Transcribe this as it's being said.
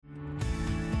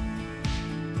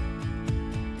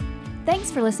Thanks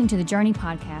for listening to the Journey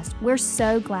podcast. We're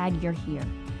so glad you're here.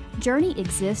 Journey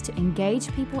exists to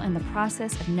engage people in the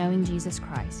process of knowing Jesus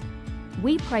Christ.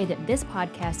 We pray that this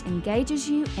podcast engages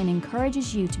you and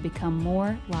encourages you to become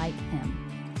more like Him.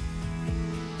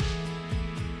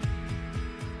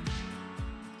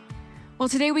 Well,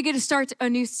 today we get to start a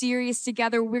new series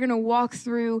together. We're going to walk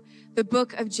through the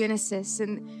book of Genesis.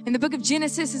 And the book of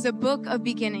Genesis is a book of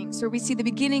beginnings, where we see the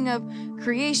beginning of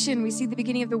creation, we see the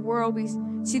beginning of the world, we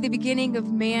see the beginning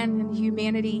of man and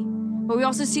humanity. But we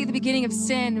also see the beginning of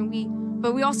sin,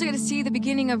 but we also get to see the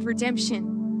beginning of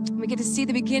redemption. We get to see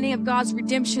the beginning of God's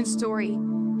redemption story,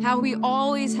 how He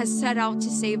always has set out to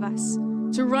save us,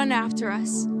 to run after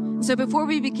us. So before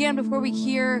we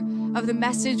hear of the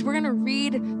message, we're going to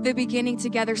read the beginning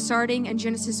together, starting in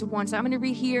Genesis 1. So I'm going to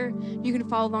read here. You can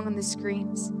follow along on the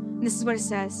screens. And this is what it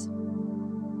says.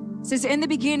 It says, "In the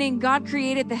beginning, God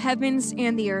created the heavens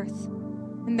and the earth.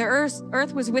 And the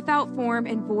earth was without form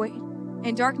and void,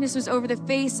 and darkness was over the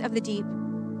face of the deep.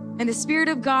 And the Spirit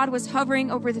of God was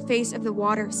hovering over the face of the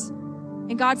waters.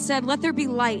 And God said, 'Let there be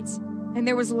light.' And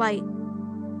there was light.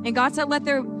 And God said,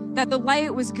 that the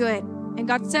light was good. And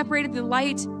God separated the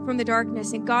light from the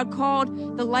darkness. And God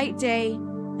called the light day,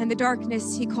 and the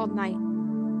darkness He called night.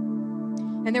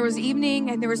 And there was evening,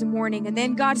 and there was morning. And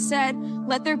then God said,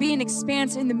 'Let there be an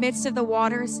expanse in the midst of the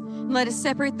waters, and let us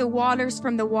separate the waters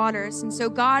from the waters.' And so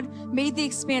God made the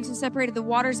expanse and separated the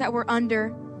waters that were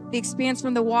under the expanse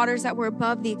from the waters that were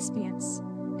above the expanse.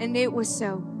 And it was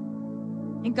so.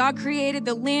 And God created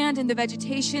the land and the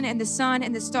vegetation and the sun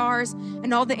and the stars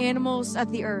and all the animals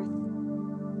of the earth.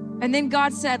 And then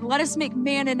God said, 'Let us make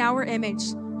man in our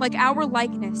image, like our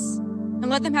likeness, and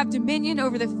let them have dominion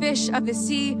over the fish of the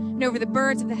sea and over the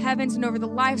birds of the heavens and over the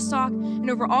livestock and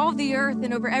over all of the earth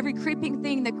and over every creeping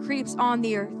thing that creeps on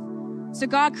the earth.' So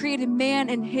God created man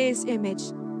in His image.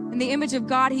 In the image of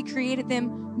God, He created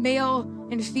them, male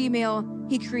and female,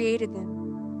 He created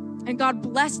them. And God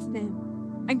blessed them.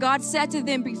 And God said to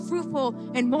them, 'Be fruitful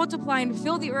and multiply and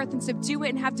fill the earth and subdue it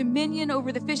and have dominion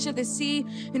over the fish of the sea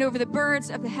and over the birds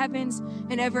of the heavens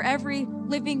and over every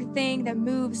living thing that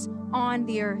moves on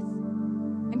the earth.'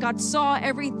 And God saw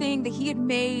everything that He had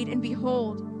made, and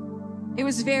behold, it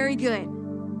was very good.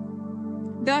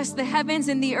 Thus the heavens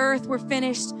and the earth were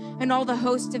finished, and all the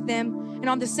host of them. And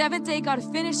on the seventh day, God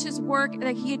finished His work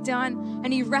that He had done,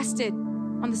 and He rested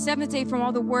on the seventh day from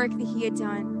all the work that He had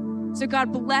done. So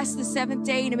God blessed the seventh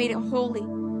day and made it holy,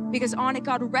 because on it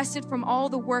God rested from all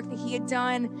the work that He had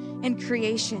done in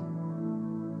creation.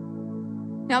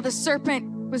 Now the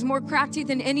serpent was more crafty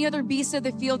than any other beast of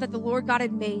the field that the Lord God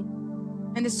had made.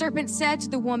 And the serpent said to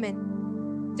the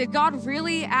woman, 'Did God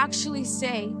really actually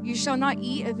say, you shall not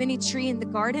eat of any tree in the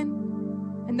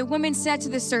garden?' And the woman said to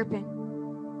the serpent,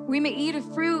 'We may eat of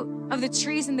fruit of the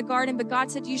trees in the garden, but God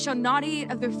said, you shall not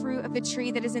eat of the fruit of the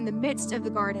tree that is in the midst of the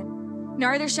garden.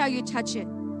 Neither shall you touch it,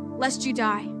 lest you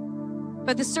die.'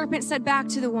 But the serpent said back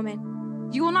to the woman,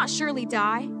 'You will not surely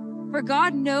die, for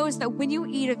God knows that when you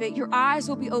eat of it, your eyes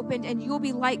will be opened and you will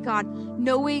be like God,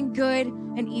 knowing good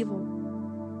and evil.'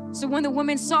 So when the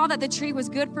woman saw that the tree was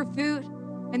good for food,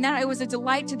 and that it was a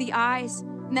delight to the eyes,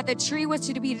 and that the tree was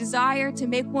to be desired to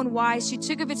make one wise, she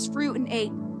took of its fruit and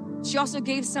ate. She also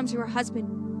gave some to her husband,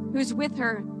 who was with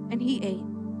her, and he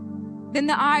ate. Then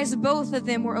the eyes of both of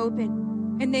them were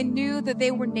opened, and they knew that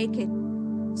they were naked.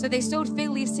 So they sewed fig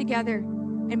leaves together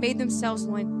and made themselves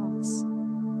loincloths."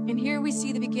 And here we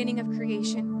see the beginning of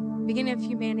creation, the beginning of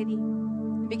humanity,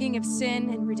 the beginning of sin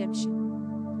and redemption.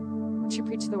 Why don't you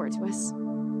preach the word to us?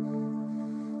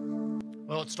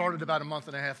 Well, it started about a month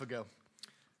and a half ago.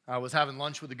 I was having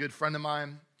lunch with a good friend of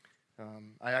mine.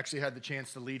 I actually had the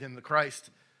chance to lead him to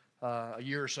Christ a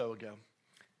year or so ago.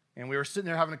 And we were sitting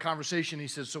there having a conversation. He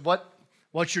says, "So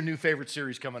what's your new favorite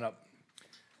series coming up?"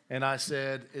 And I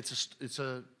said, it's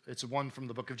a one from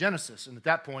the book of Genesis. And at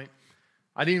that point,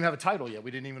 I didn't even have a title yet.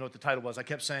 We didn't even know what the title was. I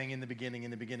kept saying in the beginning,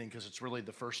 because it's really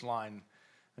the first line.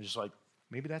 I'm just like,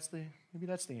 maybe that's the,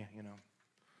 you know.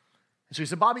 And so he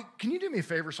said, "Bobby, can you do me a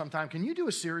favor sometime? Can you do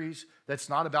a series that's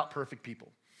not about perfect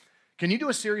people? Can you do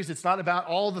a series that's not about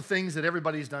all the things that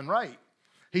everybody's done right?"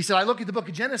 He said, "I look at the book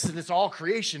of Genesis, and it's all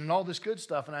creation and all this good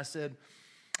stuff." And I said,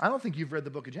 "I don't think you've read the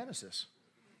book of Genesis.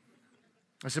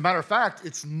 As a matter of fact,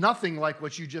 it's nothing like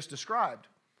what you just described."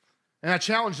 And I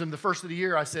challenged him the first of the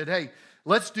year. I said, "Hey,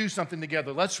 let's do something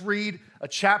together. Let's read a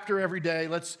chapter every day.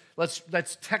 Let's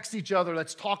text each other.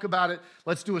 Let's talk about it.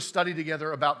 Let's do a study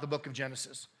together about the book of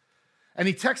Genesis." And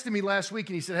he texted me last week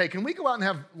and he said, "Hey, can we go out and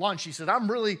have lunch?" He said,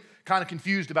 "I'm really kind of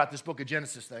confused about this book of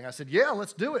Genesis thing." I said, "Yeah,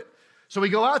 let's do it." So we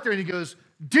go out there and he goes,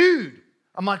 "Dude."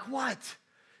 I'm like, "What?"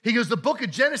 He goes, "The book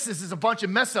of Genesis is a bunch of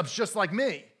mess ups just like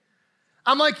me."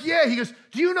 I'm like, yeah. He goes,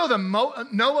 do you know that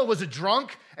Noah was a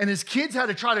drunk and his kids had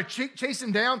to try to chase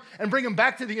him down and bring him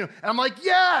back to the, and I'm like,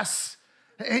 yes.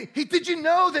 Hey, did you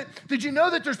know that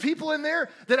there's people in there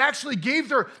that actually gave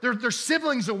their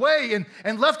siblings away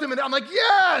and left them? And I'm like,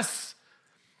 yes.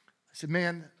 I said,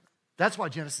 man, that's why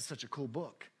Genesis is such a cool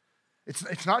book.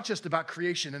 It's not just about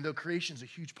creation, and though creation is a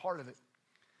huge part of it.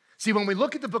 See, when we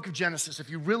look at the book of Genesis, if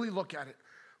you really look at it,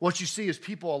 what you see is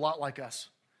people a lot like us.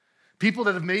 People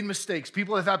that have made mistakes,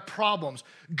 people that have had problems,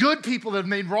 good people that have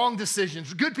made wrong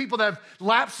decisions, good people that have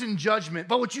lapsed in judgment.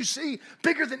 But what you see,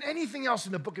 bigger than anything else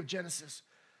in the book of Genesis,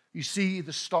 you see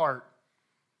the start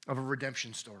of a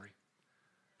redemption story.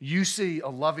 You see a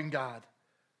loving God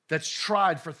that's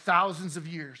tried for thousands of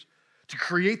years to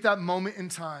create that moment in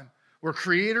time where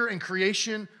creator and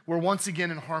creation were once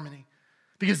again in harmony.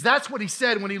 Because that's what he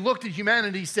said when he looked at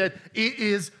humanity. He said, it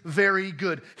is very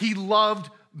good. He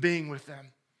loved being with them.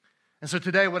 And so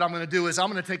today what I'm going to do is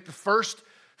I'm going to take the first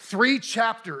 3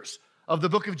 chapters of the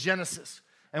book of Genesis,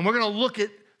 and we're going to look at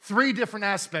 3 different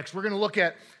aspects. We're going to look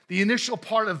at the initial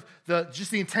part of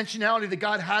just the intentionality that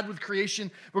God had with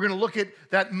creation. We're going to look at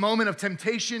that moment of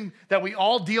temptation that we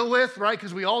all deal with, right?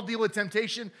 Because we all deal with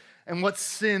temptation, and what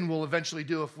sin will eventually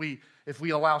do if we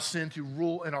allow sin to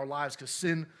rule in our lives, because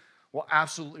sin will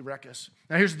absolutely wreck us.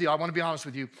 Now here's the deal. I want to be honest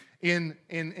with you. In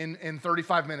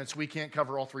 35 minutes, we can't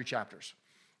cover all 3 chapters.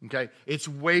 Okay, it's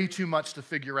way too much to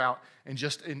figure out in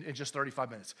just 35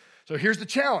 minutes. So here's the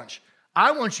challenge.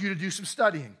 I want you to do some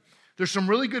studying. There's some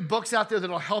really good books out there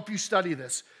that'll help you study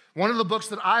this. One of the books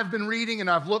that I've been reading and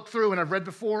I've looked through and I've read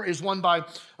before is one by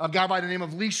a guy by the name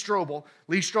of Lee Strobel.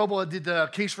 Lee Strobel did the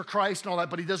Case for Christ and all that,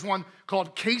 but he does one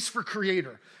called Case for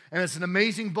Creator. And it's an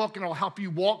amazing book, and it'll help you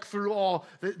walk through all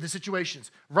the situations.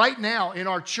 Right now in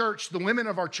our church, the women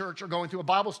of our church are going through a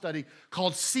Bible study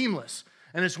called Seamless.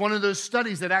 And it's one of those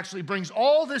studies that actually brings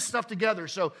all this stuff together.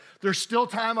 So there's still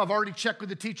time. I've already checked with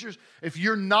the teachers. If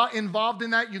you're not involved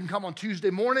in that, you can come on Tuesday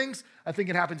mornings. I think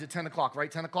it happens at 10 o'clock,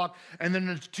 right? 10 o'clock. And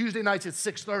then Tuesday nights at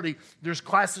 6:30, there's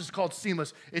classes called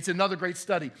Seamless. It's another great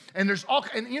study. And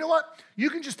and you know what? You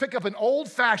can just pick up an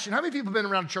old-fashioned, how many people have been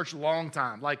around church a long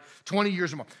time, like 20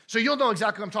 years or more? So you'll know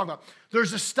exactly what I'm talking about.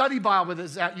 There's a study Bible that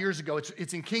was out years ago.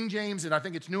 It's in King James, and I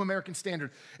think it's New American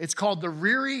Standard. It's called the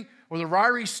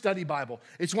Ryrie Study Bible.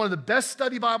 It's one of the best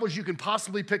study Bibles you can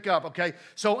possibly pick up, okay?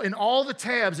 So in all the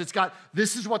tabs, it's got,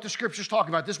 this is what the scripture's talking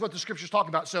about. This is what the scripture's talking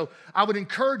about. So I would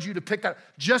encourage you to pick that.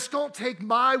 Just don't take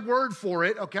my word for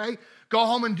it, okay? Go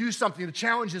home and do something. The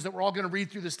challenge is that we're all going to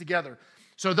read through this together.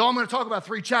 So though I'm going to talk about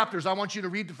 3 chapters, I want you to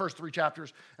read the first 3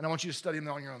 chapters, and I want you to study them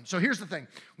on your own. So here's the thing.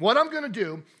 What I'm going to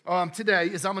do today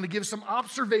is I'm going to give some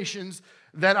observations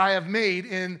that I have made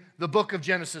in the book of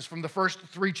Genesis from the first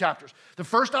 3 chapters. The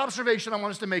first observation I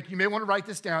want us to make, you may want to write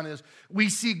this down, is we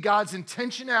see God's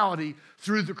intentionality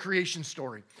through the creation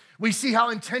story. We see how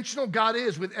intentional God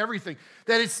is with everything.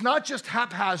 That it's not just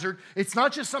haphazard. It's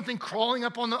not just something crawling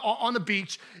up on the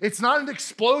beach. It's not an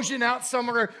explosion out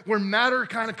somewhere where matter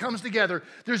kind of comes together.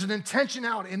 There's an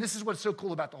intentionality, and this is what's so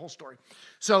cool about the whole story.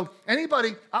 So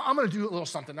anybody, I'm going to do a little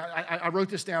something. I wrote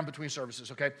this down between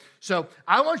services, okay? So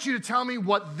I want you to tell me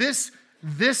what this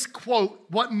quote,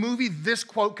 what movie this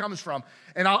quote comes from.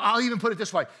 And I'll even put it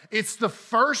this way. It's the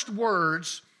first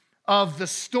words of the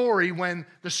story when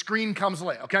the screen comes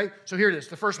away, okay? So here it is,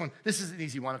 the first one. This is an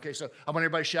easy one, okay? So I want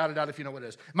everybody to shout it out if you know what it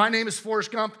is. My name is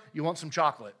Forrest Gump. You want some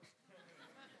chocolate?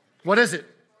 What is it?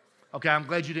 Okay, I'm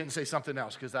glad you didn't say something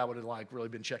else because that would have really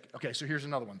been checking. Okay, so here's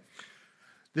another one.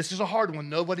 This is a hard one.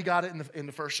 Nobody got it in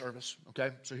the first service,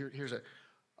 okay? So here's it.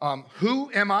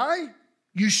 Who am I?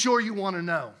 You sure you want to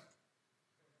know?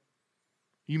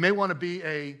 You may want to be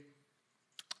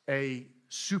a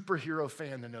superhero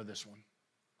fan to know this one.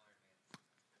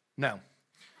 No.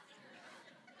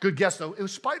 Good guess, though. It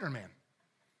was Spider-Man.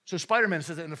 So Spider-Man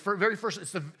says it in it's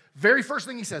the very first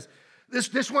thing he says.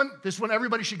 This one,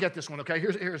 everybody should get this one, okay?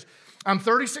 Here's I'm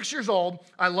 36 years old.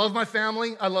 I love my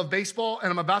family. I love baseball,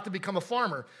 and I'm about to become a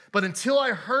farmer. But until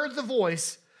I heard the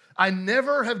voice, I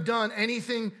never have done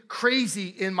anything crazy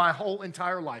in my whole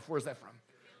entire life. Where's that from?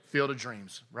 Field of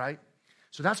Dreams, right?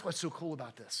 So that's what's so cool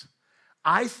about this.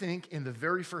 I think in the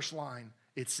very first line,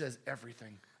 it says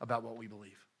everything about what we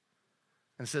believe.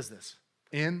 And it says this,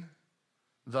 in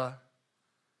the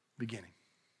beginning,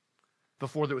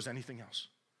 before there was anything else.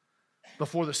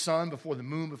 Before the sun, before the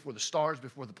moon, before the stars,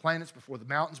 before the planets, before the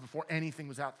mountains, before anything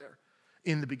was out there,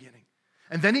 in the beginning.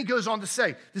 And then he goes on to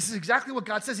say, this is exactly what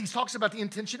God says. He talks about the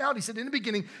intentionality. He said, in the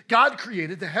beginning, God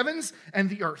created the heavens and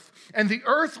the earth. And the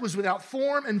earth was without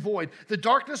form and void. The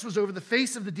darkness was over the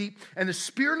face of the deep, and the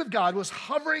Spirit of God was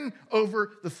hovering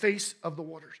over the face of the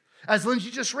waters. As Lindsay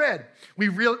just read, we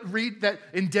read that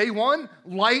in day one,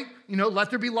 light, let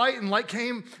there be light, and light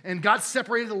came, and God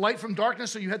separated the light from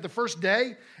darkness, so you had the first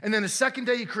day. And then the second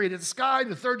day, he created the sky.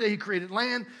 The third day, he created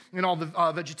land and all the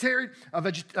vegetation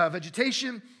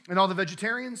and all the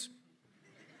vegetarians.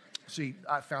 See,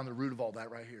 I found the root of all that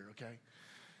right here, okay?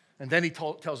 And then he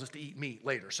tells us to eat meat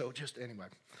later, so just anyway.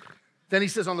 Then he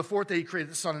says on the fourth day, he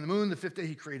created the sun and the moon. The fifth day,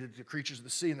 he created the creatures of the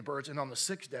sea and the birds. And on the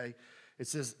sixth day, it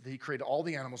says that he created all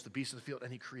the animals, the beasts of the field,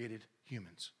 and he created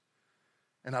humans.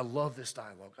 And I love this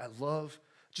dialogue.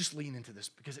 Just lean into this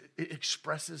because it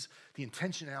expresses the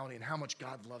intentionality and how much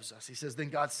God loves us. He says, then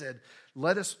God said,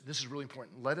 this is really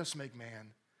important, let us make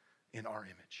man in our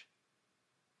image.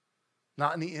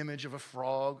 Not in the image of a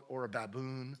frog or a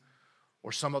baboon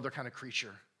or some other kind of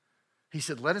creature. He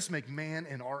said, let us make man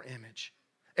in our image,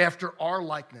 after our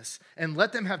likeness, and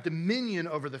let them have dominion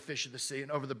over the fish of the sea and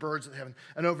over the birds of the heaven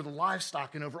and over the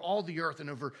livestock and over all the earth and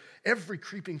over every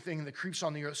creeping thing that creeps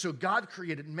on the earth. So God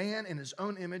created man in his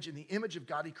own image. In the image of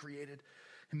God he created.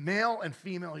 Male and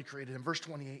female he created. In verse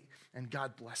 28, and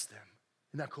God blessed them.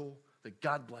 Isn't that cool? That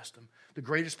God blessed them. The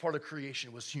greatest part of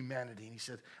creation was humanity. And he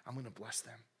said, I'm going to bless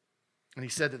them. And he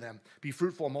said to them, be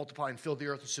fruitful and multiply and fill the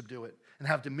earth and subdue it, and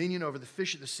have dominion over the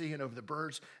fish of the sea and over the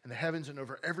birds and the heavens and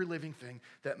over every living thing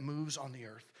that moves on the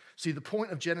earth. See, the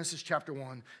point of Genesis chapter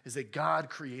 1 is that God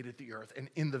created the earth. And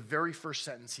in the very first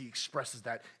sentence, he expresses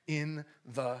that in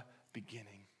the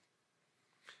beginning.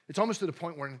 It's almost to the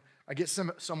point where I get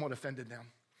somewhat offended now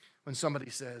when somebody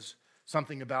says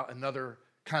something about another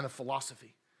kind of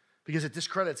philosophy, because it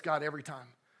discredits God every time.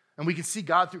 And we can see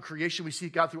God through creation. We see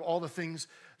God through all the things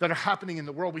that are happening in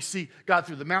the world. We see God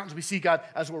through the mountains. We see God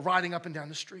as we're riding up and down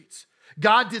the streets.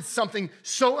 God did something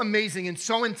so amazing and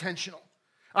so intentional.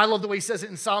 I love the way he says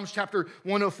it in Psalms chapter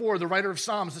 104. The writer of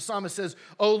Psalms, the psalmist says,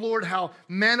 "O Lord, how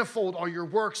manifold are your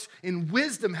works. In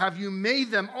wisdom have you made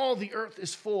them. All the earth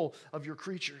is full of your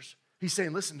creatures." He's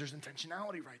saying, listen, there's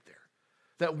intentionality right there.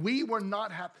 That we were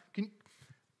not happy.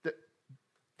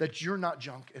 That you're not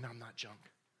junk and I'm not junk.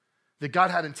 That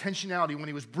God had intentionality when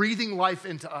he was breathing life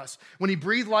into us. When he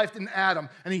breathed life into Adam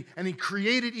and he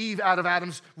created Eve out of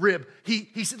Adam's rib,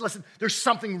 he said, listen, there's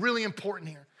something really important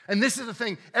here. And this is the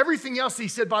thing. Everything else he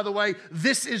said, by the way,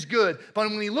 this is good. But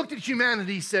when he looked at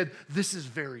humanity, he said, this is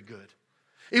very good.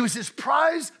 It was his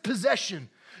prized possession.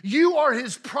 You are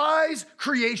his prize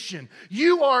creation.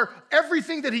 You are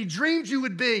everything that he dreamed you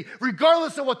would be,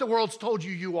 regardless of what the world's told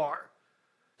you you are.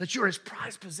 That you're his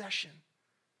prized possession.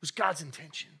 It was God's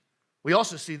intention. We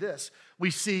also see this. We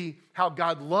see how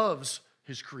God loves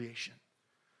his creation.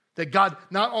 That God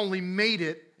not only made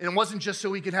it, and it wasn't just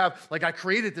so he could have, like, I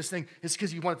created this thing, it's because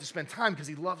he wanted to spend time because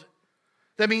he loves it.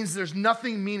 That means there's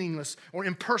nothing meaningless or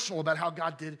impersonal about how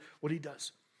God did what he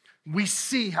does. We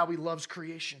see how he loves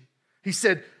creation. He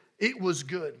said, it was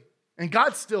good. And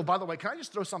God still, by the way, can I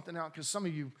just throw something out? Because some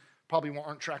of you probably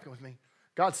aren't tracking with me.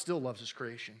 God still loves his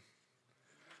creation.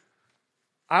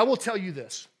 I will tell you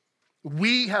this.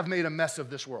 We have made a mess of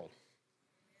this world.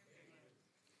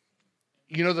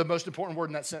 You know the most important word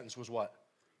in that sentence was what?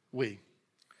 We.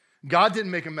 God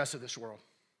didn't make a mess of this world.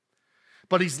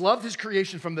 But he's loved his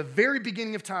creation from the very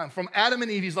beginning of time. From Adam and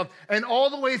Eve, he's loved, and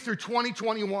all the way through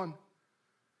 2021.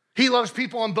 He loves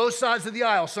people on both sides of the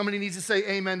aisle. Somebody needs to say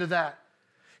amen to that.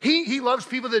 He loves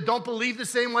people that don't believe the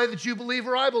same way that you believe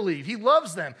or I believe. He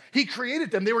loves them. He created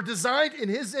them. They were designed in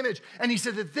his image. And he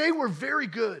said that they were very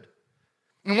good.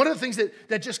 And one of the things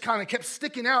that just kind of kept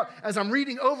sticking out as I'm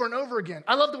reading over and over again,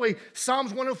 I love the way Psalms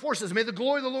 104 says, may the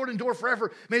glory of the Lord endure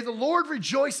forever. May the Lord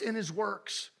rejoice in his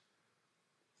works.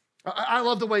 I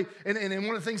love the way, and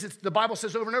one of the things that the Bible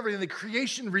says over and over again, that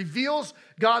creation reveals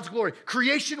God's glory.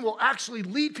 Creation will actually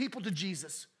lead people to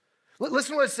Jesus.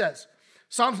 Listen to what it says.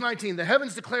 Psalms 19, the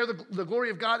heavens declare the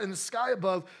glory of God, and the sky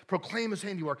above proclaim his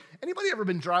handiwork. Anybody ever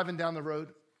been driving down the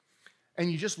road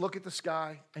and you just look at the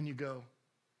sky and you go,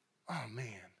 oh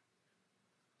man,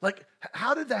 like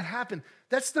how did that happen?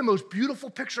 That's the most beautiful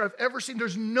picture I've ever seen.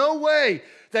 There's no way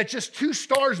that just two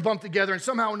stars bumped together and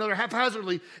somehow or another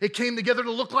haphazardly it came together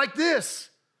to look like this.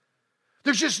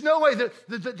 There's just no way that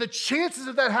the chances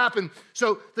of that happen.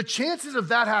 So the chances of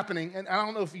that happening, and I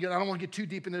don't know if I don't want to get too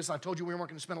deep into this. I told you we weren't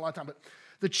going to spend a lot of time, but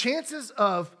the chances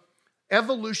of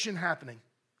evolution happening.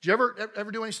 Did you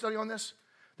ever do any study on this?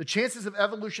 The chances of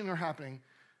evolution are happening.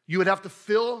 You would have to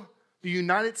fill the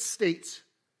United States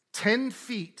 10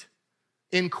 feet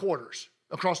in quarters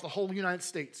across the whole United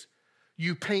States.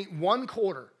 You paint one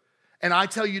quarter, and I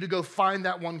tell you to go find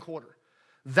that one quarter.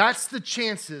 That's the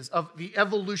chances of the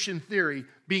evolution theory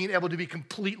being able to be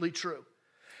completely true.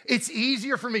 It's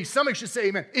easier for me, somebody should say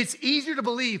amen. It's easier to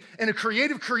believe in a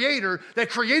creative creator that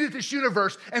created this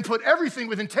universe and put everything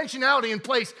with intentionality in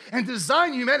place and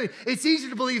designed humanity. It's easier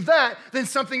to believe that than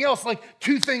something else, like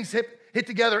two things hit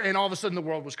together and all of a sudden the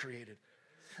world was created.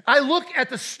 I look at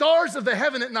the stars of the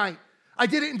heaven at night. I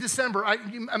did it in December.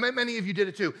 Many of you did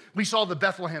it too. We saw the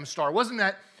Bethlehem star. Wasn't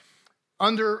that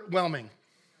underwhelming?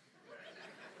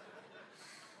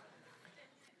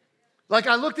 Like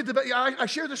I looked at I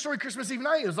shared the story Christmas Eve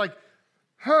night. It was like,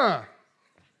 huh.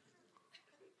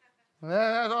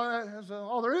 That's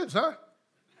all there is, huh?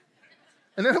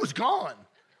 And then it was gone.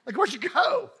 Like, where'd you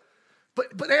go?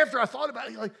 But after I thought about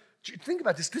it, like, think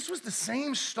about this. This was the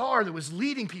same star that was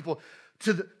leading people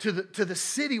to the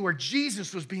city where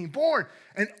Jesus was being born.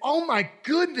 And oh my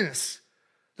goodness,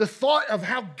 the thought of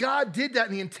how God did that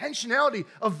and the intentionality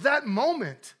of that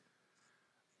moment.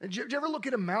 Did you ever look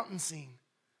at a mountain scene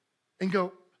and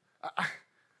go,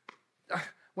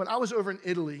 when I was over in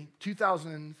Italy,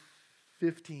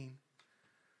 2015,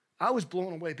 I was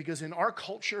blown away because in our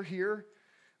culture here,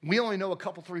 we only know a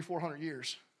couple, 300, 400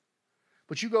 years.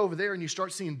 But you go over there and you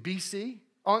start seeing BC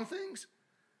on things,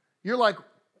 you're like,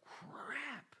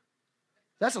 crap,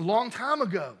 that's a long time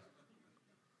ago,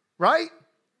 right?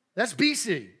 That's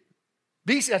BC.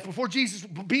 BC, that's before Jesus,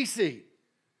 BC.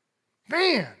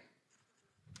 Man.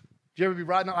 Do you ever be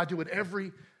riding out? I do it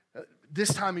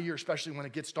this time of year, especially when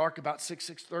it gets dark, about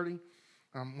 6:30.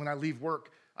 When I leave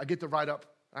work, I get to ride up.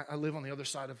 I live on the other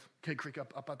side of Cade Creek,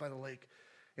 up by the lake.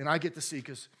 And I get to see,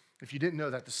 because if you didn't know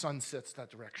that, the sun sets that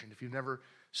direction. If you've never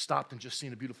stopped and just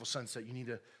seen a beautiful sunset, you need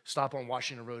to stop on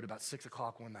Washington Road about 6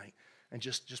 o'clock one night and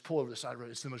just pull over the side of the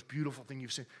road. It's the most beautiful thing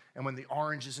you've seen. And when the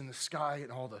orange is in the sky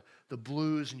and all the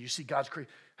blues and you see God's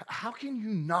creation, how can you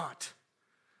not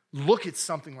look at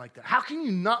something like that? How can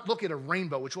you not look at a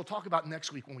rainbow, which we'll talk about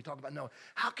next week when we talk about Noah?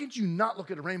 How could you not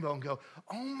look at a rainbow and go,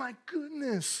 oh my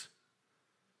goodness?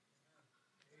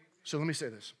 So let me say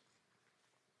this.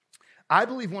 I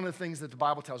believe one of the things that the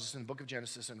Bible tells us in the book of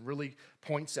Genesis and really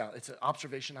points out, it's an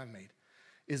observation I've made,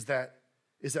 is that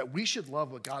we should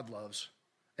love what God loves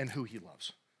and who he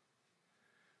loves.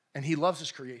 And he loves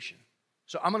his creation.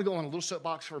 So I'm going to go on a little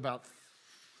soapbox for about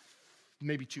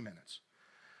maybe 2 minutes.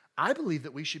 I believe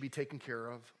that we should be taking care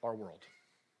of our world.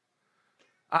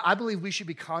 I believe we should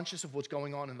be conscious of what's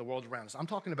going on in the world around us. I'm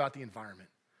talking about the environment.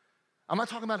 I'm not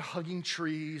talking about hugging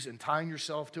trees and tying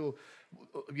yourself to,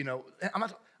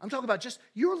 I'm talking about just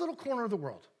your little corner of the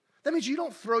world. That means you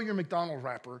don't throw your McDonald's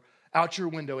wrapper out your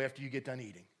window after you get done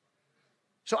eating.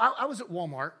 So I was at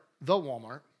Walmart, the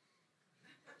Walmart.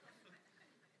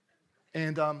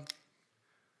 And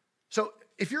so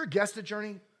if you're a guest at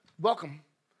Journey, welcome.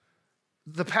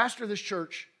 The pastor of this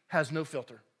church has no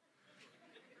filter.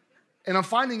 And I'm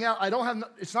finding out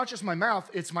it's not just my mouth,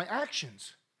 it's my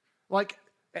actions.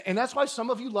 And that's why some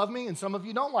of you love me and some of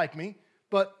you don't like me.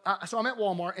 But so I'm at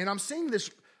Walmart and I'm seeing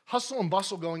this hustle and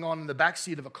bustle going on in the back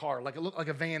seat of a car, like it looked like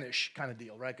a vanish kind of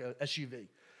deal, right? A SUV.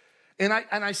 And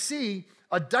I see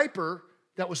a diaper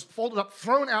that was folded up,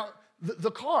 thrown out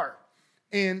the car.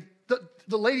 And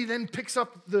the lady then picks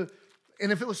up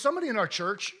and if it was somebody in our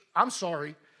church, I'm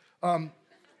sorry,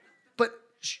 but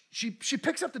she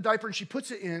picks up the diaper and she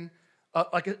puts it in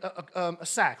like a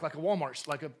sack, like a Walmart,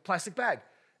 like a plastic bag.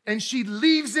 And she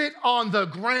leaves it on the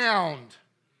ground.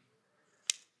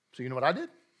 So you know what I did?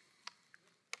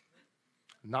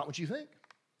 Not what you think.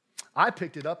 I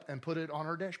picked it up and put it on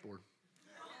her dashboard.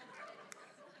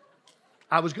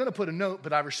 I was going to put a note,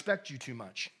 but I respect you too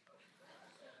much.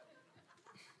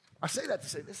 I say that to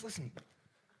say this. Listen,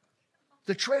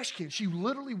 the trash can, she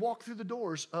literally walked through the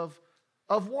doors of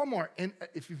Walmart. And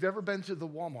if you've ever been to the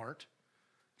Walmart,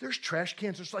 there's trash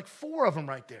cans. There's like 4 of them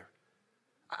right there.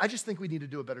 I just think we need to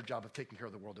do a better job of taking care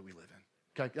of the world that we live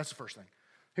in. Okay, that's the first thing.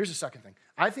 Here's the second thing.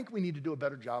 I think we need to do a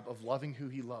better job of loving who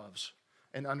he loves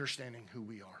and understanding who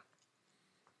we are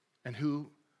and who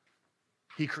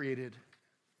he created.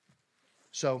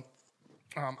 So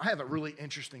I have a really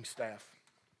interesting staff.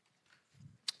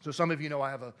 So some of you know I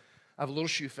have a little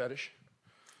shoe fetish.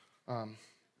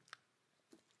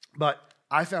 But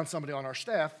I found somebody on our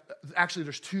staff. Actually,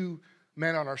 there's 2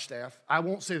 men on our staff. I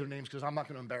won't say their names because I'm not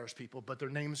going to embarrass people, but their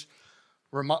names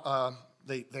were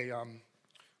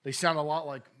they sound a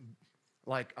lot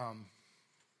like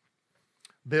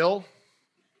Bill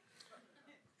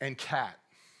and Cat.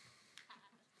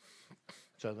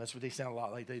 So that's what they sound a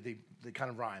lot like. They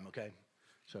kind of rhyme, okay?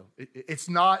 So it's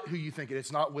not who you think it is.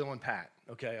 It's not Will and Pat,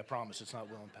 okay? I promise it's not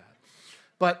Will and Pat.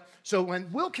 But so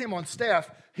when Will came on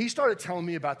staff, he started telling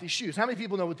me about these shoes. How many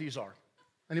people know what these are?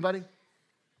 Anybody?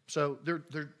 So they're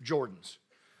Jordans.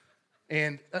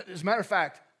 And as a matter of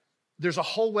fact, there's a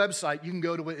whole website. You can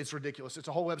go to it. It's ridiculous. It's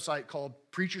a whole website called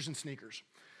Preachers and Sneakers.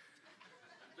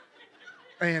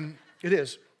 And it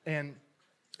is. And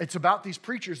it's about these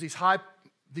preachers,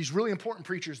 these really important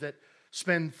preachers that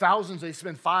spend thousands, they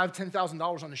spend $5,000,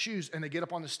 $10,000 on the shoes, and they get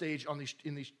up on the stage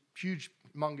in these huge,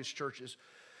 humongous churches,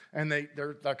 and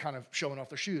they're kind of showing off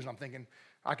their shoes. And I'm thinking,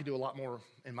 I could do a lot more,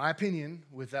 in my opinion,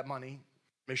 with that money,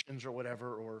 missions or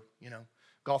whatever, or,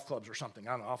 golf clubs or something.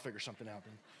 I don't know, I'll figure something out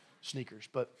than sneakers.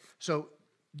 But so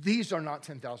these are not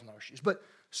 $10,000 shoes. But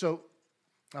so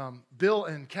Bill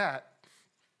and Kat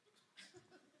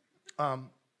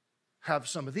have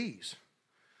some of these.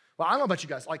 Well, I don't know about you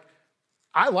guys.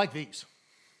 I like these.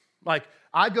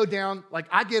 I go down,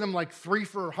 I get them 3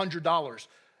 for $100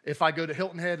 if I go to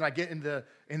Hilton Head and I get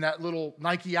in that little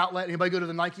Nike outlet. Anybody go to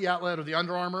the Nike outlet or the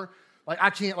Under Armour? I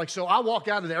can't, so I walk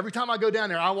out of there. Every time I go down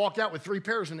there, I walk out with 3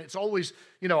 pairs, and it's always,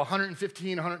 $115,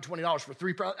 $120 for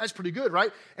 3 pairs. That's pretty good,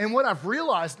 right? And what I've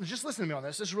realized, and just listen to me on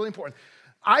this is really important.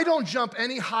 I don't jump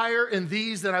any higher in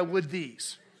these than I would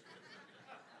these.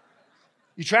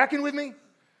 You tracking with me?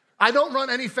 I don't run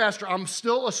any faster. I'm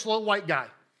still a slow white guy.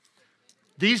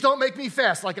 These don't make me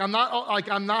fast. I'm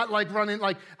not running,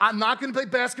 I'm not going to play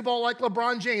basketball like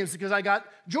LeBron James because I got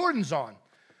Jordans on.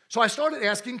 So I started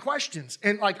asking questions.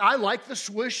 And I like the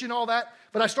swoosh and all that,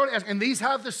 but I started asking, and these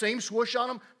have the same swoosh on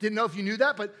them. Didn't know if you knew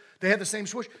that, but they have the same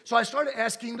swoosh. So I started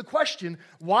asking the question,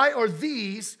 why are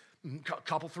these a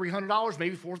couple $300,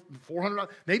 maybe $400,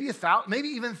 maybe $1,000, maybe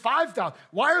even $5,000?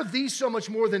 Why are these so much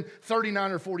more than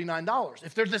 $39 or $49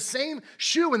 if they're the same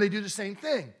shoe and they do the same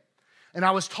thing? And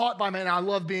I was taught by, I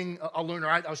love being a learner.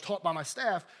 I was taught by my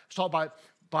staff, I was taught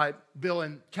by Bill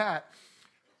and Kat,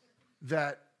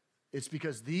 that it's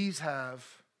because these have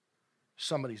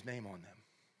somebody's name on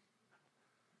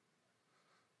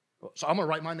them. So I'm going to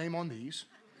write my name on these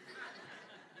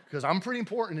because I'm pretty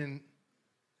important in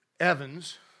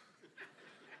Evans,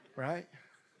 right?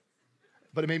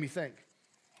 But it made me think.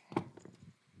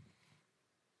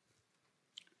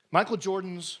 Michael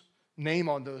Jordan's name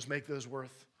on those make those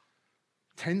worth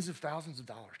tens of thousands of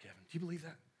dollars, Kevin. Do you believe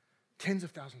that? Tens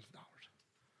of thousands of dollars.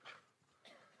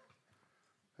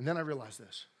 And then I realized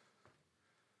this.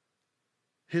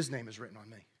 His name is written on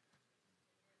me.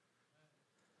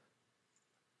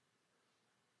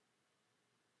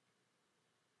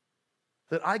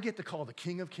 That I get to call the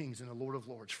King of Kings and the Lord of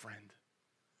Lords friend.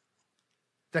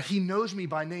 That he knows me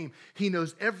by name. He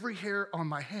knows every hair on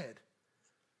my head.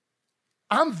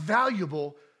 I'm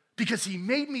valuable because he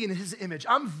made me in his image.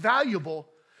 I'm valuable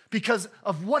because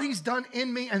of what he's done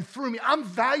in me and through me. I'm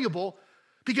valuable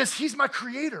because he's my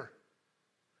creator.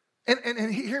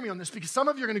 And hear me on this, because some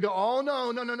of you are going to go, oh,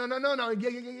 no.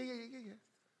 Yeah.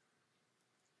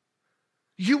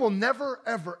 You will never,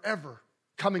 ever, ever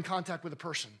come in contact with a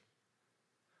person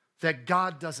that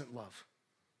God doesn't love.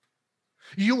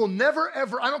 You will never,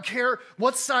 ever, I don't care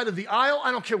what side of the aisle,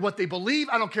 I don't care what they believe,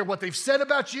 I don't care what they've said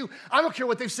about you, I don't care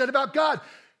what they've said about God.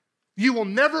 You will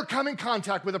never come in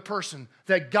contact with a person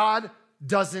that God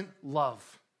doesn't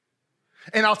love.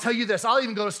 And I'll tell you this, I'll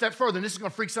even go a step further, and this is going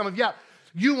to freak some of you out.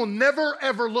 You will never,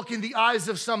 ever look in the eyes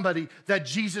of somebody that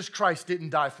Jesus Christ didn't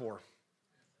die for.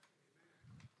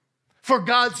 For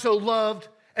God so loved,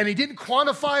 and he didn't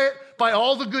quantify it by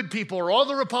all the good people or all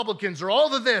the Republicans or all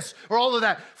the this or all of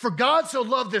that. For God so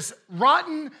loved this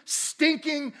rotten,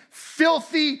 stinking,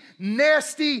 filthy,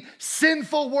 nasty,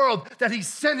 sinful world that he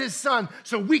sent his son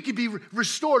so we could be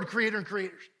restored creator and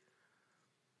creators.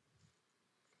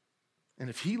 And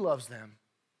if he loves them,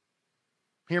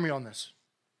 hear me on this,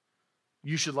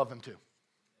 you should love them too.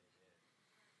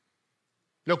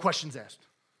 No questions asked.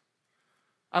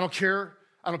 I don't care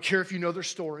if you know their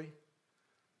story.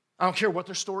 I don't care what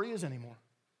their story is anymore.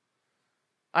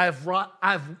 I've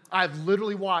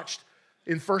literally watched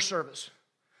in first service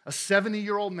a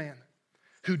 70-year-old man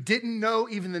who didn't know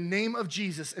even the name of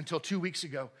Jesus until 2 weeks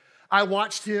ago. I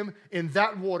watched him in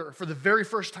that water for the very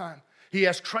first time. He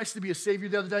asked Christ to be a Savior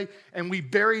the other day, and we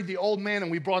buried the old man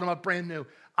and we brought him up brand new.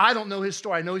 I don't know his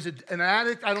story. I know he's an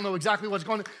addict. I don't know exactly what's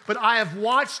going on, but I have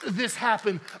watched this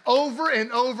happen over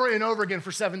and over and over again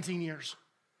for 17 years.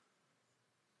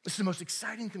 This is the most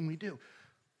exciting thing we do.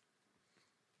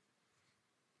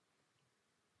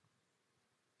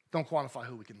 Don't quantify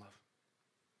who we can love.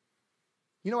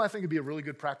 You know what I think would be a really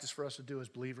good practice for us to do as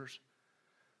believers?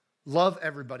 Love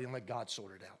everybody and let God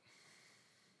sort it out.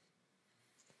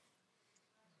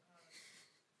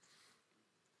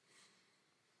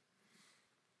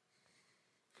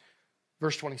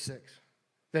 Verse 26.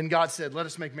 Then God said, let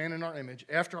us make man in our image,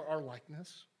 after our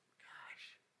likeness.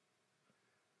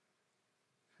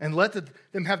 And let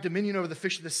them have dominion over the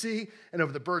fish of the sea and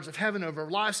over the birds of heaven, over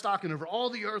livestock and over all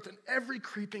the earth and every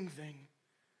creeping thing.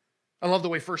 I love the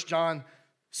way 1 John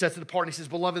sets it apart. He says,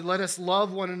 beloved, let us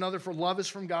love one another, for love is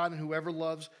from God, and whoever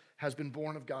loves has been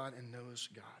born of God and knows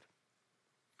God.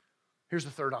 Here's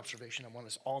the third observation I want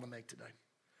us all to make today.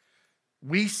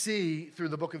 We see through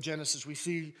the book of Genesis, we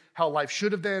see how life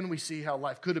should have been, we see how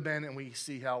life could have been, and we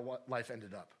see how life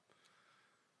ended up.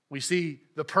 We see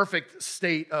the perfect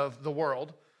state of the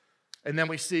world, and then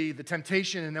we see the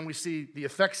temptation, and then we see the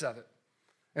effects of it.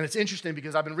 And it's interesting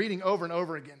because I've been reading over and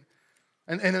over again.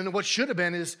 And what should have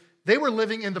been is they were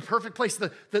living in the perfect place.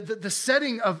 The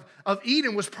setting of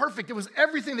Eden was perfect. It was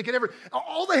everything they could ever.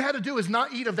 All they had to do is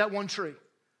not eat of that one tree.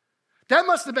 That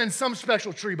must have been some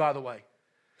special tree, by the way.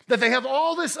 That they have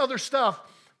all this other stuff,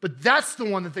 but that's the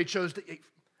one that they chose to eat.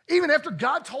 Even after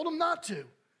God told them not to.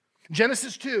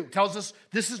 Genesis 2 tells us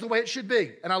this is the way it should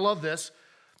be. And I love this.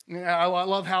 I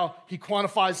love how he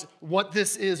quantifies what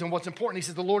this is and what's important. He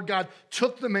says, the Lord God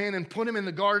took the man and put him in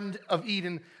the Garden of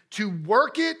Eden to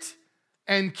work it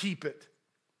and keep it.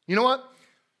 You know what?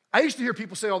 I used to hear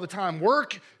people say all the time,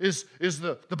 work is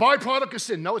the byproduct of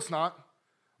sin. No, it's not.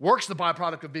 Work's the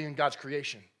byproduct of being God's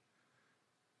creation.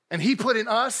 And he put in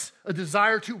us a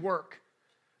desire to work.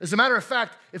 As a matter of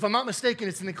fact, if I'm not mistaken,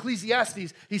 it's in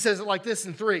Ecclesiastes. He says it like this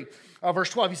in verse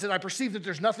 12. He said, I perceive that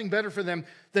there's nothing better for them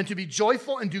than to be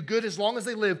joyful and do good as long as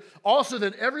they live. Also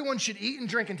that everyone should eat and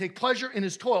drink and take pleasure in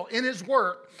his toil, in his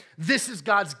work. This is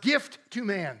God's gift to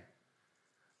man.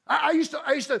 I used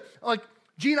to like,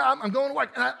 Gina, I'm going to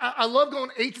work, and I love going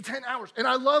 8 to 10 hours. And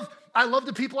I love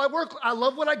the people I work with. I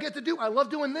love what I get to do. I love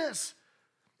doing this.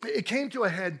 It came to a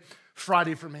head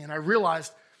Friday for me, and I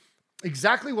realized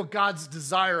exactly what God's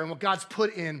desire and what God's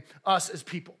put in us as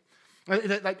people.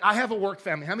 Like I have a work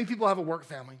family. How many people have a work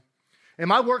family? And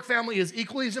my work family is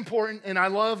equally as important, and I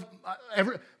love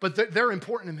but they're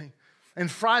important to me.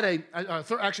 And Friday,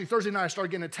 actually Thursday night, I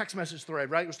started getting a text message thread,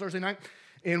 right? It was Thursday night,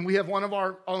 and we have one of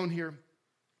our own here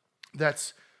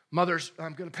that's mother's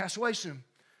going to pass away soon.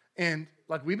 And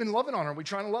like we've been loving on her. We're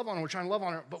trying to love on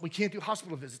her, but we can't do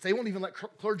hospital visits. They won't even let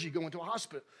clergy go into a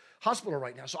hospital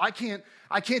right now. So I can't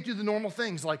do the normal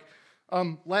things. Like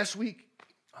last week,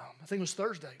 I think it was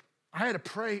Thursday, I had to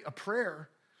pray a prayer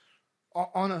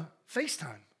on a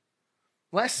FaceTime.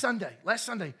 Last Sunday,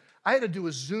 I had to do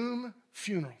a Zoom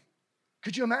funeral.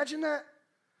 Could you imagine that?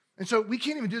 And so we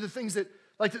can't even do the things that,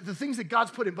 like the things that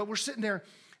God's put in, but we're sitting there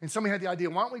and somebody had the idea,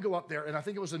 why don't we go up there? And I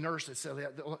think it was a nurse that said,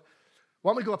 why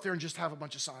don't we go up there and just have a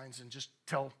bunch of signs and just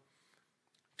tell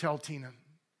Tina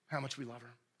how much we love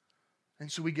her.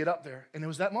 And so we get up there, and it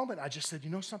was that moment I just said, you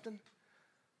know something?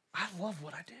 I love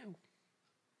what I do.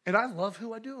 And I love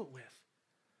who I do it with.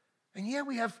 And yeah,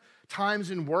 we have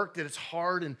times in work that it's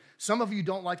hard, and some of you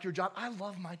don't like your job. I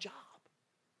love my job.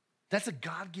 That's a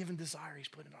God-given desire he's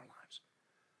put in our lives.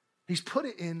 He's put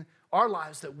it in our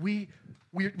lives that we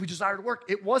desire to work.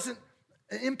 It wasn't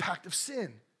an impact of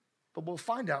sin, but we'll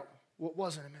find out what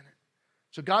was in a minute.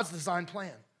 So God's design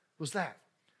plan was that.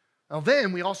 Now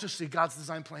then, we also see God's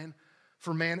design plan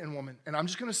for man and woman. And I'm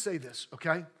just going to say this,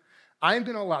 okay? I am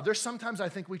going to allow, there's sometimes I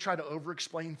think we try to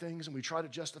over-explain things and we try to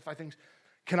justify things.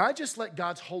 Can I just let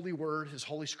God's holy word, his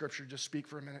holy scripture, just speak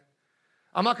for a minute?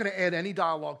 I'm not going to add any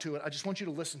dialogue to it. I just want you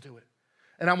to listen to it.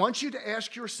 And I want you to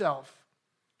ask yourself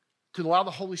to allow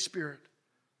the Holy Spirit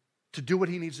to do what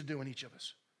he needs to do in each of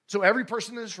us. So every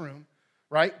person in this room,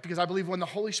 right? Because I believe when the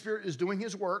Holy Spirit is doing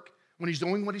his work, when he's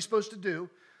doing what he's supposed to do,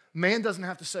 man doesn't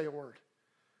have to say a word.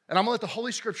 And I'm going to let the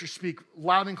Holy Scripture speak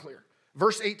loud and clear.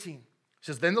 Verse 18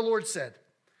 says, then the Lord said,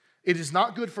 it is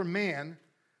not good for man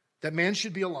that man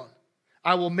should be alone.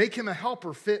 I will make him a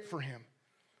helper fit for him.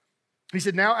 He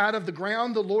said, now out of the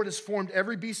ground the Lord has formed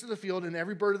every beast of the field and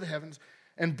every bird of the heavens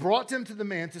and brought them to the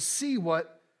man to see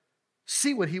what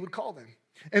he would call them.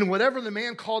 And whatever the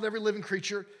man called every living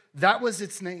creature, that was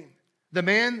its name. The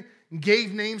man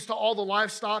gave names to all the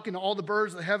livestock and to all the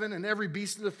birds of the heaven and every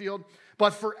beast of the field.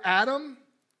 But for Adam,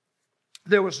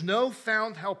 there was no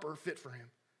found helper fit for him.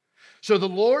 So the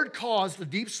Lord caused a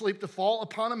deep sleep to fall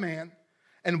upon a man,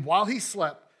 and while he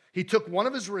slept, he took one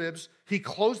of his ribs, he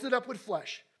closed it up with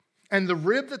flesh, and the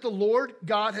rib that the Lord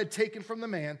God had taken from the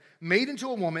man made into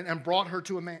a woman and brought her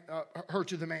to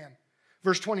the man.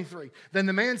 Verse 23, then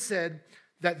the man said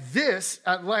that this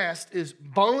at last is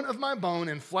bone of my bone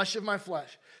and flesh of my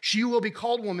flesh. She will be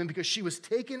called woman because she was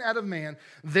taken out of man.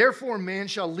 Therefore, man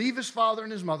shall leave his father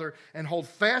and his mother and hold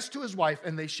fast to his wife,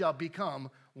 and they shall become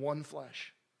one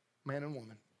flesh, man and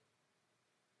woman.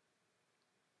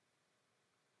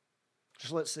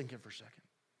 Just let it sink in for a second.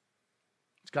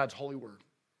 It's God's holy word.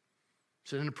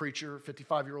 Sitting in a preacher,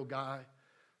 55-year-old guy,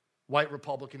 white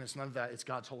Republican. It's none of that. It's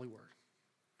God's holy word.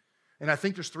 And I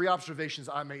think there's 3 observations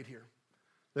I made here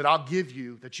that I'll give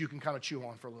you that you can kind of chew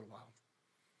on for a little while.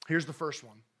 Here's the first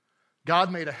one.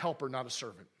 God made a helper, not a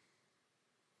servant.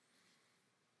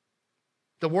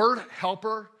 The word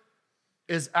helper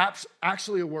is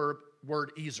actually a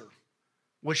word ezer,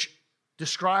 which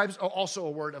describes also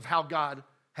a word of how God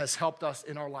has helped us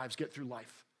in our lives get through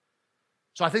life.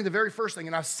 So I think the very first thing,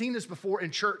 and I've seen this before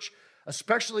in church,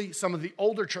 especially some of the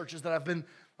older churches that I've been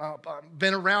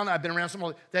around. I've been around some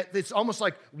of that. It's almost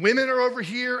like women are over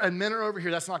here and men are over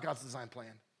here. That's not God's design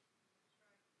plan.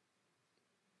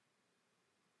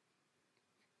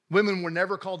 Women were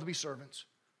never called to be servants.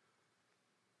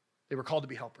 They were called to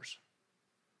be helpers.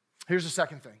 Here's the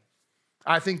second thing.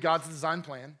 I think God's design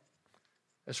plan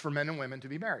is for men and women to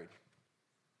be married.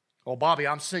 Well, Bobby,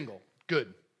 I'm single.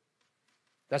 Good.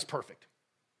 That's perfect.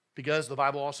 Because the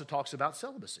Bible also talks about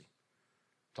celibacy.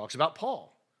 Talks about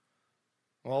Paul.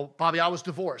 Well, Bobby, I was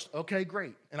divorced. Okay,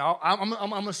 great. And I'm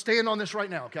going to stand on this right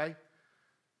now, okay?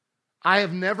 I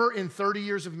have never in 30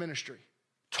 years of ministry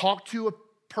talked to a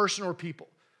person or people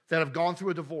that have gone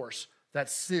through a divorce that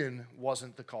sin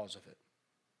wasn't the cause of it.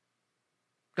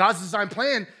 God's design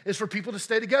plan is for people to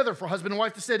stay together, for husband and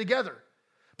wife to stay together.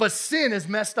 But sin has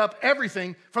messed up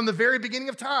everything from the very beginning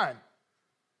of time.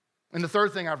 And the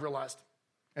third thing I've realized,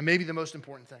 and maybe the most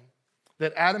important thing,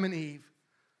 that Adam and Eve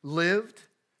lived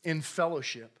in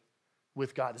fellowship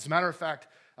with God. As a matter of fact,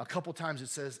 a couple times it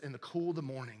says in the cool of the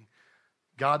morning,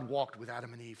 God walked with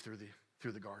Adam and Eve through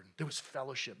the garden. There was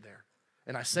fellowship there.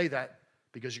 And I say that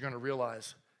because you're going to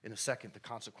realize in a second the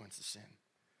consequence of sin.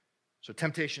 So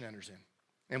temptation enters in.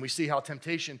 And we see how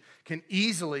temptation can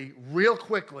easily, real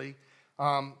quickly,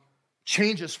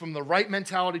 change us from the right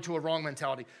mentality to a wrong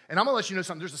mentality. And I'm going to let you know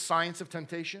something. There's a science of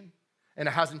temptation, and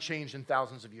it hasn't changed in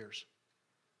thousands of years.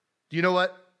 Do you know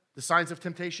what the science of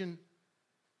temptation,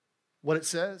 what it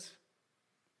says?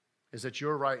 Is that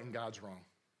you're right and God's wrong.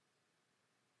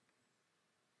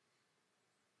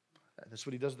 That's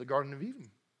what he does at the Garden of Eden.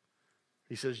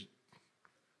 He says,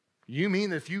 you mean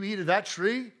that if you eat of that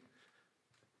tree,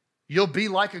 you'll be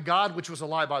like a God, which was a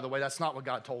lie, by the way. That's not what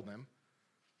God told them.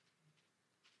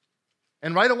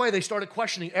 And right away, they started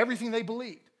questioning everything they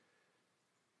believed.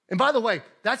 And by the way,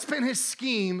 that's been his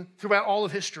scheme throughout all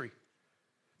of history.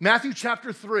 Matthew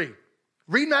chapter 3.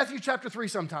 Read Matthew chapter 3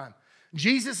 sometime.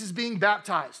 Jesus is being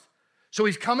baptized. So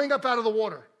he's coming up out of the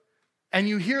water. And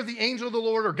you hear the angel of the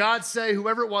Lord or God say,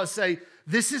 whoever it was, say,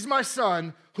 this is my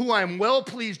son who I am well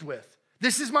pleased with.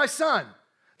 This is my son.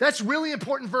 That's really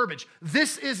important verbiage.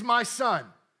 This is my son.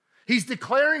 He's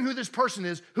declaring who this person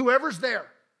is, whoever's there.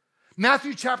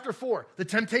 Matthew chapter 4, the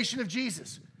temptation of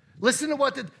Jesus. Listen to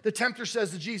what the tempter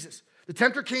says to Jesus. The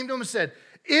tempter came to him and said,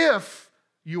 if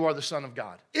you are the Son of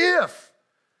God. If.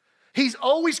 He's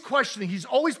always questioning. He's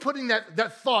always putting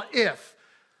that thought, if.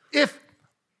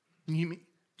 Do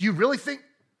you really think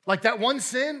like that one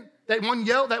sin, that one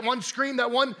yell, that one scream,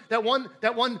 that one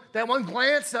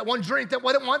glance, that one drink, that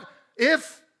one,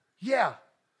 if, yeah,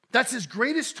 that's his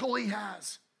greatest tool he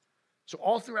has. So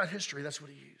all throughout history, that's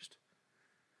what he used.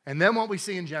 And then what we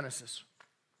see in Genesis,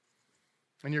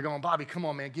 and you're going, Bobby, come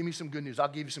on, man, give me some good news. I'll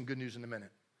give you some good news in a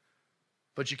minute.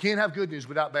 But you can't have good news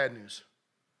without bad news.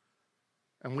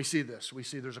 And we see this. We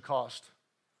see there's a cost.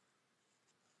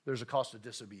 There's a cost of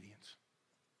disobedience.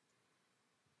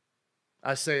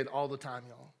 I say it all the time,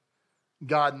 y'all.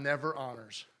 God never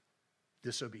honors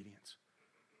disobedience.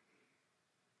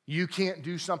 You can't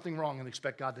do something wrong and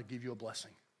expect God to give you a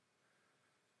blessing.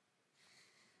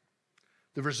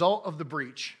 The result of the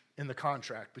breach in the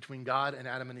contract between God and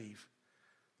Adam and Eve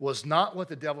was not what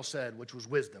the devil said, which was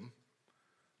wisdom.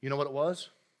 You know what it was?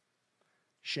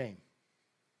 Shame.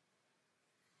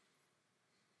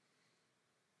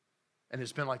 And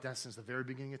it's been like that since the very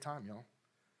beginning of time, y'all.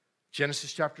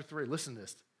 Genesis chapter 3, listen to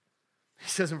this. He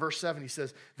says in verse 7, he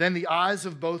says, then the eyes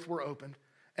of both were opened,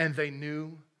 and they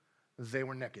knew they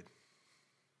were naked.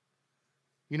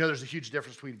 You know there's a huge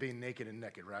difference between being naked and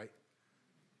naked, right?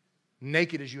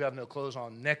 Naked is you have no clothes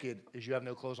on. Naked is you have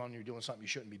no clothes on and you're doing something you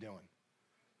shouldn't be doing.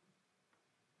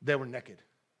 They were naked.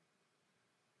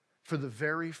 For the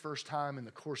very first time in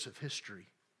the course of history.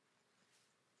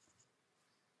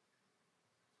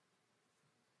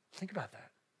 Think about that.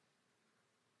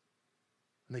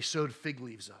 And they sewed fig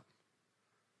leaves up.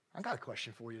 I got a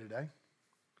question for you today.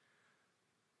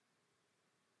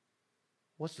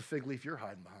 What's the fig leaf you're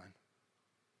hiding behind?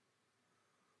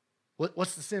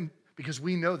 What's the sin? Because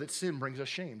we know that sin brings us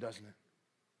shame, doesn't it?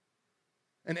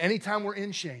 And anytime we're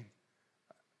in shame,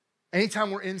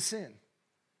 anytime we're in sin,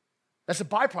 that's a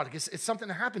byproduct. It's something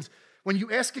that happens. When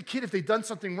you ask a kid if they've done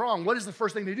something wrong, what is the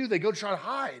first thing they do? They go try to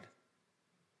hide.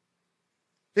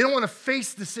 They don't want to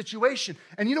face the situation.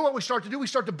 And you know what we start to do? We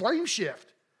start to blame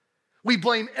shift. We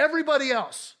blame everybody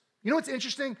else. You know what's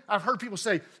interesting? I've heard people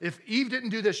say, if Eve didn't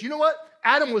do this, you know what?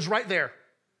 Adam was right there.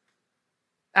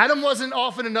 Adam wasn't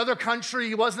off in another country.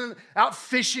 He wasn't out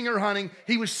fishing or hunting.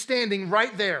 He was standing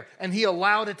right there, and he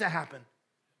allowed it to happen.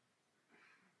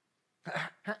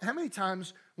 How many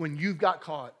times when you've got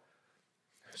caught?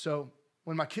 So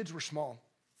when my kids were small,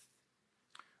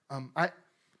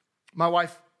 my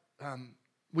wife,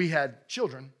 we had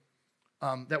children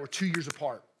that were 2 years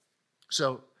apart.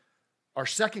 So our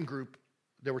second group,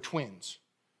 there were twins.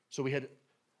 So we had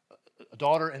a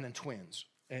daughter and then twins.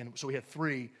 And so we had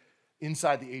 3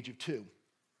 inside the age of 2.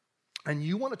 And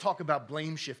you want to talk about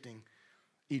blame shifting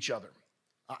each other.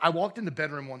 I walked in the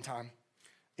bedroom one time,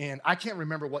 and I can't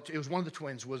remember it was one of the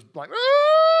twins was like,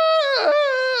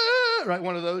 right?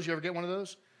 One of those. You ever get one of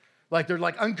those? Like they're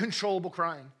like uncontrollable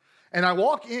crying. And I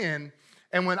walk in,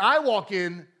 and when I walk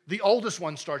in, the oldest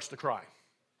one starts to cry.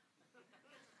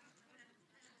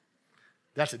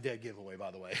 That's a dead giveaway,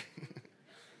 by the way.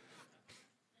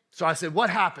 So I said, what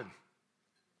happened?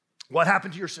 What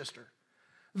happened to your sister?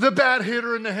 The bat hit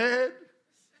her in the head.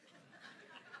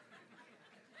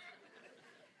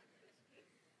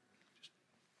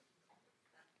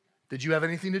 Did you have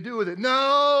anything to do with it?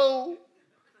 No.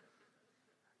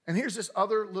 And here's this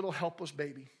other little helpless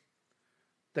baby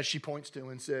that she points to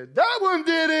and said, that one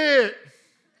did it.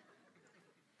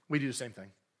 We do the same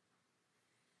thing.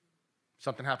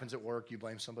 Something happens at work, you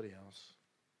blame somebody else.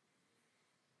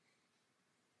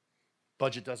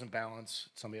 Budget doesn't balance,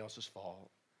 it's somebody else's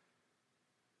fault.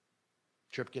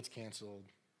 Trip gets canceled,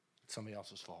 it's somebody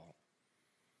else's fault.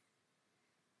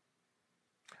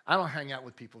 I don't hang out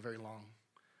with people very long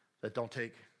that don't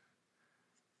take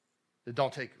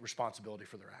responsibility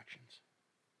for their actions.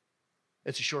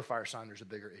 It's a surefire sign there's a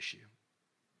bigger issue.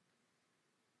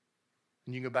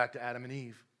 And you can go back to Adam and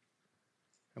Eve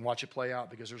and watch it play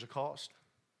out because there's a cost.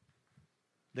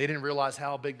 They didn't realize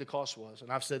how big the cost was.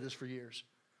 And I've said this for years.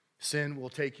 Sin will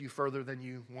take you further than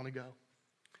you want to go.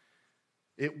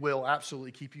 It will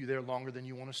absolutely keep you there longer than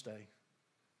you want to stay.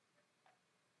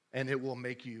 And it will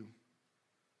make you,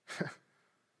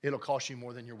 it'll cost you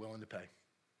more than you're willing to pay.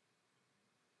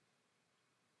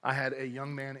 I had a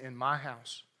young man in my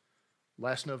house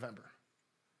last November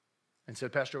and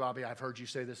said, Pastor Bobby, I've heard you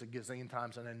say this a gazillion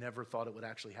times, and I never thought it would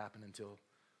actually happen until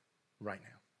right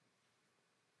now.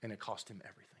 And it cost him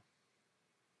everything.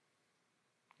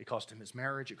 It cost him his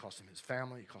marriage. It cost him his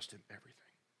family. It cost him everything.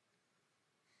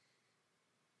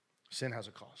 Sin has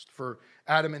a cost. For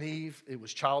Adam and Eve, it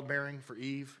was childbearing. For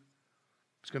Eve,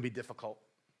 it's going to be difficult.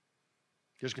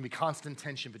 There's going to be constant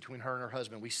tension between her and her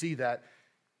husband. We see that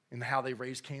in how they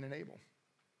raised Cain and Abel.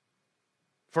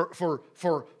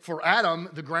 For Adam,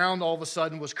 the ground all of a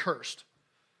sudden was cursed.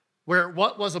 Where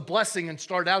what was a blessing and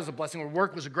started out as a blessing, where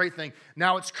work was a great thing,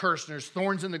 now it's cursed. And there's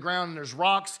thorns in the ground, and there's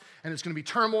rocks, and it's going to be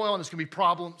turmoil, and it's going to be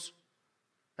problems.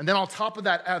 And then on top of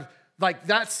that, like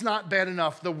that's not bad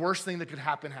enough. The worst thing that could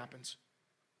happen happens.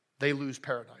 They lose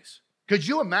paradise. Could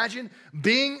you imagine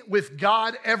being with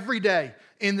God every day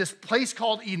in this place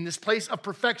called Eden, this place of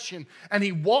perfection, and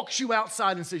he walks you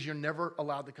outside and says, you're never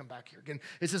allowed to come back here again.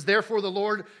 It says, therefore the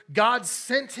Lord God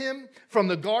sent him from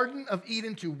the Garden of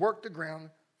Eden to work the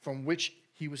ground from which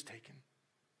he was taken.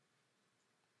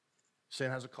 Sin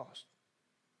has a cost.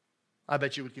 I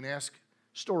bet you we can ask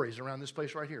stories around this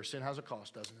place right here. Sin has a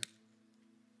cost, doesn't it?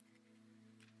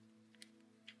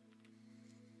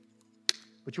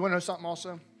 But you want to know something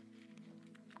also?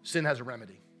 Sin has a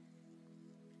remedy.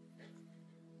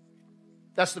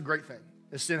 That's the great thing,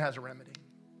 is sin has a remedy.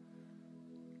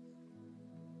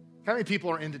 How many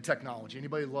people are into technology?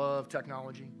 Anybody love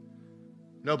technology?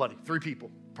 Nobody. 3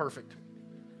 people. Perfect.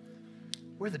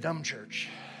 We're the dumb church.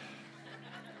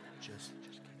 Just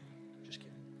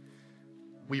kidding.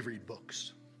 We read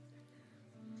books.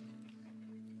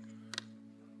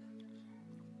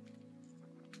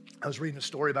 I was reading a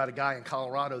story about a guy in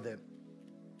Colorado that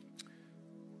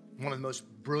one of the most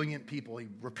brilliant people. He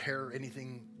repaired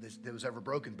anything that was ever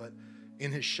broken, but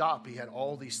in his shop, he had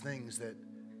all these things that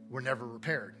were never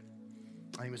repaired.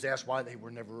 And he was asked why they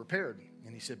were never repaired.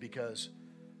 And he said, because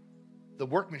the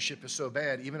workmanship is so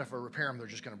bad, even if I repair them, they're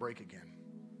just going to break again.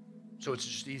 So it's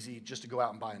just easy just to go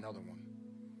out and buy another one.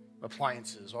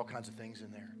 Appliances, all kinds of things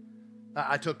in there.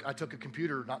 I took a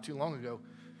computer not too long ago,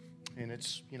 and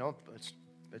it's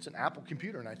an Apple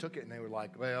computer, and I took it, and they were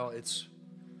like, well, it's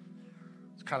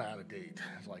kind of out of date.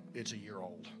 It's like, it's a year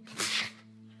old.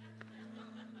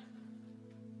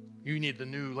 You need the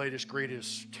new, latest,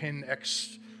 greatest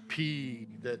 10XP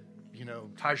that,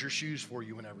 ties your shoes for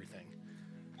you and everything.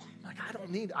 I'm like,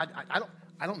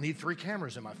 I don't need 3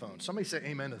 cameras in my phone. Somebody say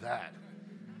amen to that.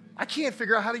 I can't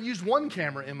figure out how to use 1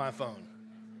 camera in my phone.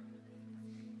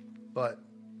 But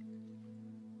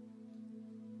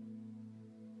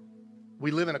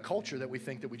we live in a culture that we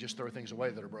think that we just throw things away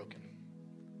that are broken.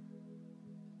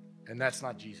 And that's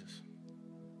not Jesus.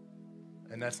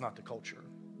 And that's not the culture.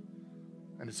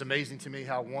 And it's amazing to me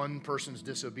how one person's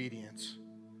disobedience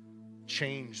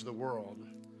changed the world,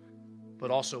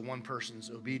 but also one person's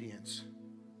obedience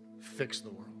fixed the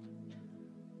world.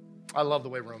 I love the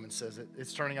way Romans says it.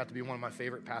 It's turning out to be one of my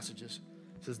favorite passages.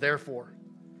 It says, therefore,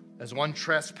 as one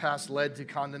trespass led to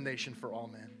condemnation for all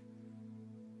men,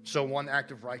 so one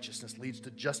act of righteousness leads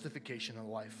to justification and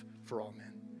life for all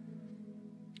men.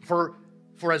 For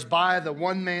as by the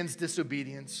one man's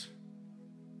disobedience,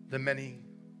 the many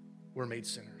were made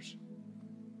sinners,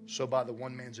 so by the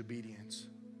one man's obedience,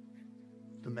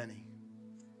 the many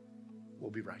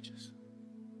will be righteous.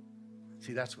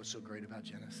 See, that's what's so great about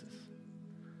Genesis.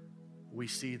 We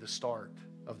see the start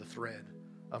of the thread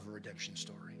of a redemption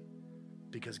story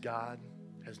because God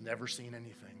has never seen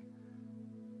anything,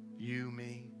 you,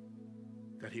 me,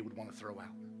 that he would want to throw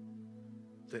out.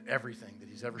 That everything that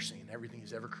he's ever seen, everything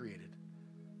he's ever created,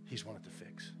 he's wanted to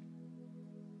fix.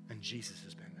 And Jesus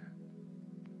has been that.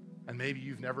 And maybe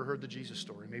you've never heard the Jesus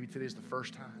story. Maybe today's the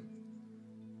first time.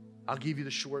 I'll give you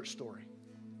the short story.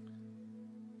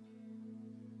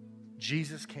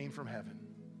 Jesus came from heaven,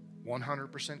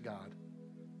 100% God,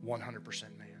 100%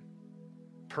 man.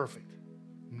 Perfect,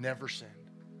 never sinned,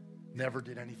 never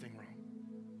did anything wrong.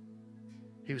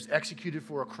 He was executed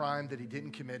for a crime that he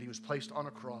didn't commit. He was placed on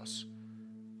a cross,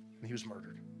 and he was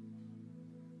murdered.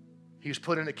 He was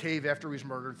put in a cave after he was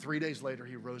murdered. 3 days later,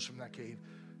 he rose from that cave,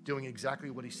 doing exactly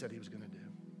what he said he was going to do.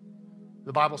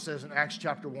 The Bible says in Acts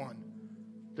chapter 1,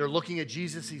 they're looking at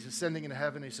Jesus. He's ascending into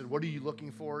heaven. He said, what are you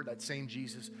looking for? That same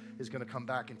Jesus is going to come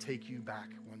back and take you back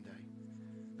one day.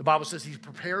 The Bible says he's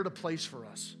prepared a place for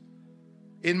us.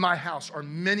 In my house are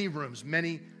many rooms,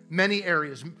 many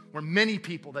areas where many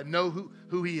people that know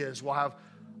who he is will have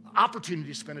opportunity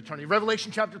to spend eternity. Revelation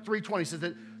chapter 3:20 says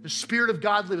that the Spirit of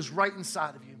God lives right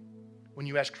inside of you when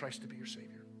you ask Christ to be your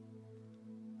Savior.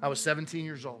 I was 17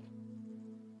 years old.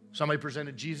 Somebody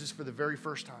presented Jesus for the very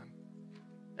first time.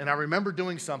 And I remember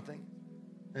doing something,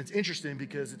 and it's interesting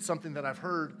because it's something that I've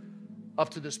heard up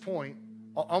to this point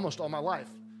almost all my life.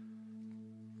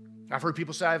 I've heard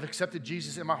people say, I've accepted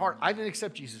Jesus in my heart. I didn't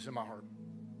accept Jesus in my heart.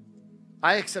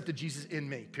 I accepted Jesus in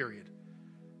me, period.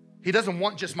 He doesn't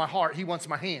want just my heart. He wants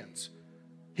my hands.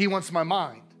 He wants my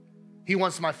mind. He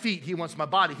wants my feet. He wants my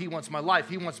body. He wants my life.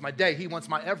 He wants my day. He wants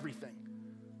my everything.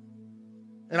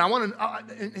 And I want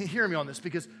to hear me on this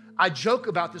because I joke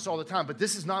about this all the time, but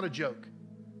this is not a joke.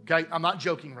 Okay, I'm not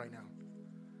joking right now.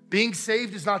 Being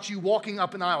saved is not you walking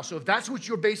up an aisle. So if that's what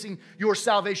you're basing your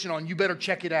salvation on, you better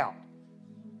check it out.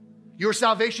 Your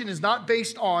salvation is not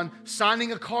based on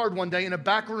signing a card one day in a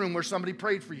back room where somebody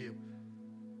prayed for you.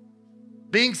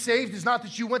 Being saved is not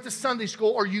that you went to Sunday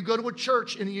school or you go to a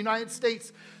church in the United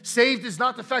States. Saved is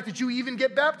not the fact that you even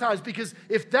get baptized, because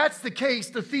if that's the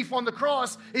case, the thief on the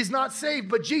cross is not saved.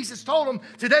 But Jesus told him,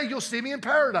 today you'll see me in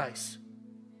paradise.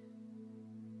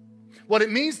 What it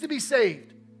means to be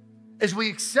saved is we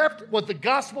accept what the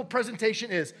gospel presentation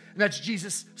is, and that's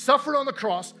Jesus suffered on the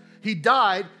cross, he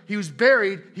died, he was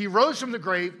buried, he rose from the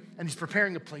grave, and he's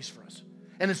preparing a place for us.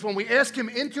 And it's when we ask him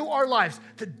into our lives,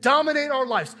 to dominate our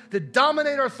lives, to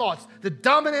dominate our thoughts, to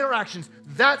dominate our actions,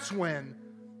 that's when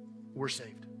we're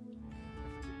saved.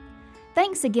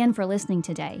 Thanks again for listening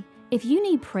today. If you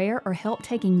need prayer or help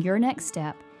taking your next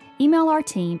step, email our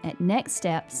team at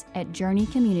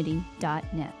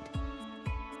nextsteps@journeycommunity.net.